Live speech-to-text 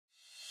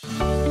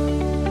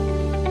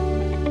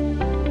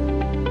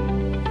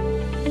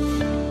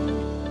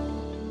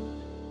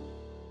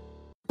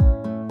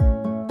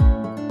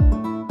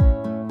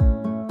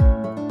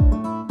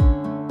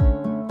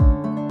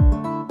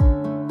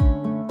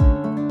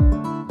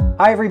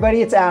Hi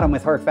everybody, it's Adam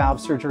with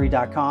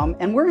HeartValveSurgery.com,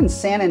 and we're in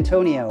San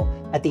Antonio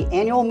at the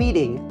annual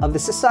meeting of the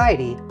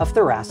Society of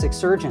Thoracic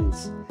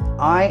Surgeons.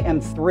 I am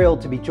thrilled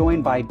to be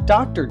joined by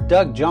Dr.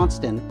 Doug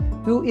Johnston,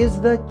 who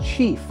is the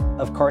Chief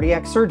of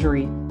Cardiac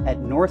Surgery at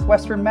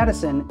Northwestern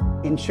Medicine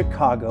in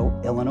Chicago,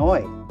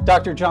 Illinois.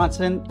 Dr.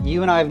 Johnston,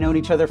 you and I have known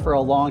each other for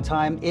a long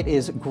time. It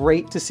is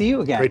great to see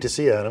you again. Great to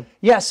see you, Adam.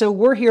 Yeah, so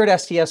we're here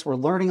at STS. We're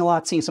learning a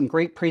lot, seeing some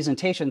great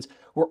presentations.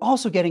 We're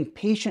also getting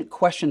patient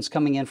questions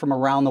coming in from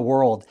around the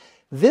world.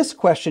 This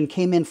question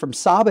came in from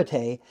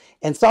Sabatai,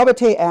 and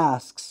Sabatai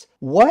asks,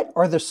 what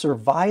are the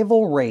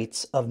survival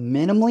rates of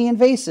minimally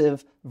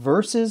invasive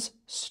versus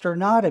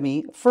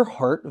sternotomy for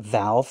heart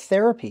valve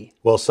therapy?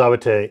 Well,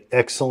 Sabatai,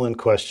 excellent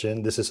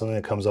question. This is something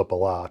that comes up a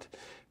lot.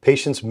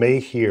 Patients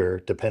may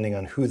hear, depending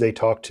on who they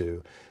talk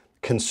to,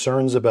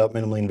 concerns about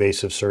minimally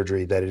invasive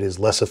surgery, that it is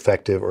less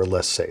effective or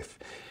less safe.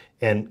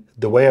 And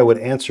the way I would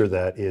answer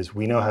that is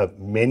we now have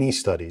many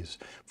studies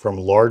from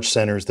large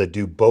centers that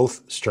do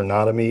both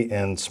sternotomy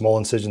and small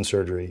incision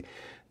surgery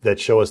that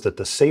show us that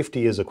the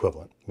safety is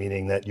equivalent,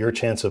 meaning that your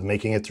chance of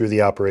making it through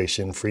the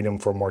operation, freedom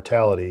from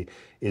mortality,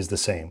 is the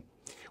same.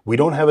 We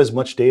don't have as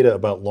much data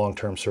about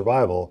long-term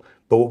survival,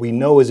 but what we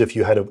know is if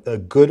you had a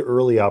good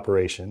early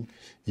operation,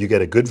 you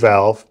get a good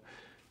valve,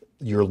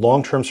 your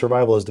long-term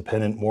survival is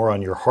dependent more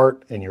on your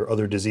heart and your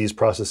other disease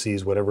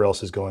processes, whatever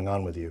else is going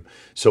on with you.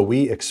 So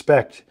we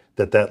expect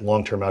that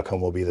long-term outcome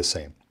will be the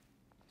same.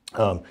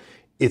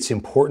 It's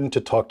important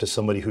to talk to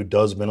somebody who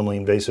does minimally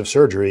invasive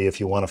surgery if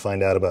you want to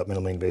find out about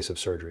minimally invasive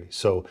surgery.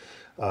 So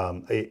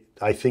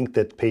I think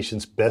that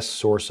patients' best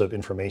source of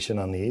information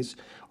on these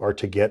are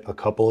to get a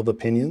couple of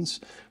opinions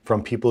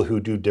from people who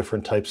do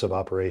different types of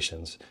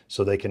operations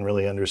so they can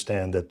really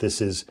understand that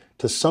this is,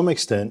 to some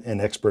extent, an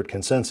expert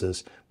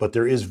consensus, but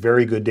there is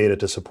very good data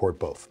to support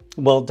both.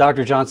 Well,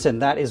 Dr. Johnston,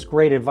 that is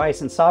great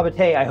advice. And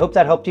Sabatai, I hope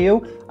that helped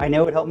you. I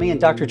know it helped me. And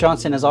Dr.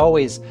 Johnston, as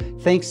always,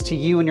 thanks to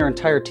you and your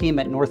entire team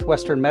at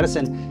Northwestern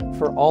Medicine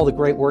for all the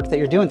great work that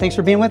you're doing. Thanks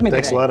for being with me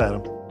today. Thanks a lot,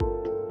 Adam.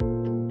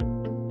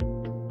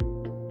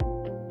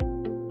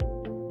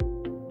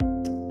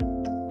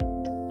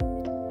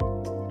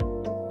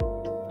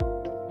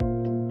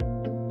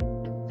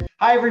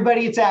 Hi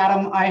everybody, it's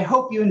Adam. I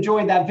hope you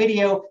enjoyed that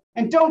video.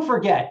 And don't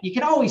forget, you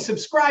can always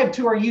subscribe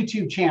to our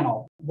YouTube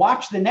channel.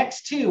 Watch the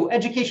next 2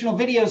 educational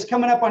videos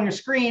coming up on your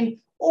screen,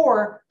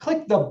 or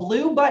click the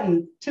blue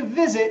button to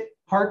visit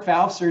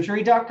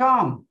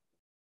HeartValveSurgery.com.